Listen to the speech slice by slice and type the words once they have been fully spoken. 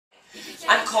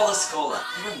I'm Escola.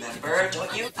 You remember,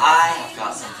 don't you? I have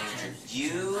got something for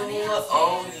you.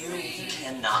 Oh, you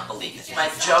cannot believe it. My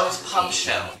Joe's Pub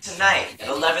Show tonight at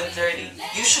 11:30.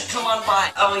 You should come on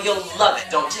by. Oh, you'll love it.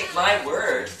 Don't take my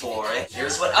word for it.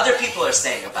 Here's what other people are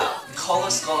saying about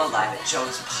Escola live at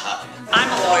Joe's Pub.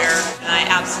 I'm a lawyer, and I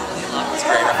absolutely love this.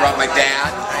 I brought my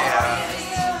dad.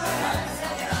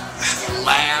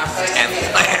 Laughed and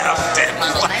laughed and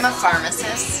laughed. I'm a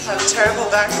pharmacist. I have terrible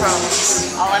back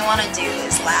problems. All I want to do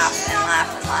is laugh and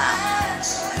laugh and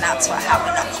laugh. And that's what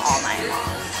happened all night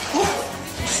long.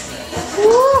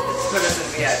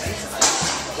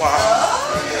 Wow.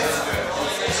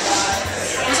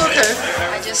 It was okay.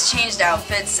 I just changed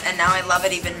outfits and now I love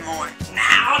it even more.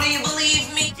 Now do you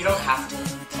believe me? You don't have to.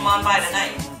 Come on by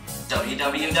tonight.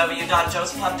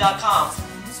 www.joespub.com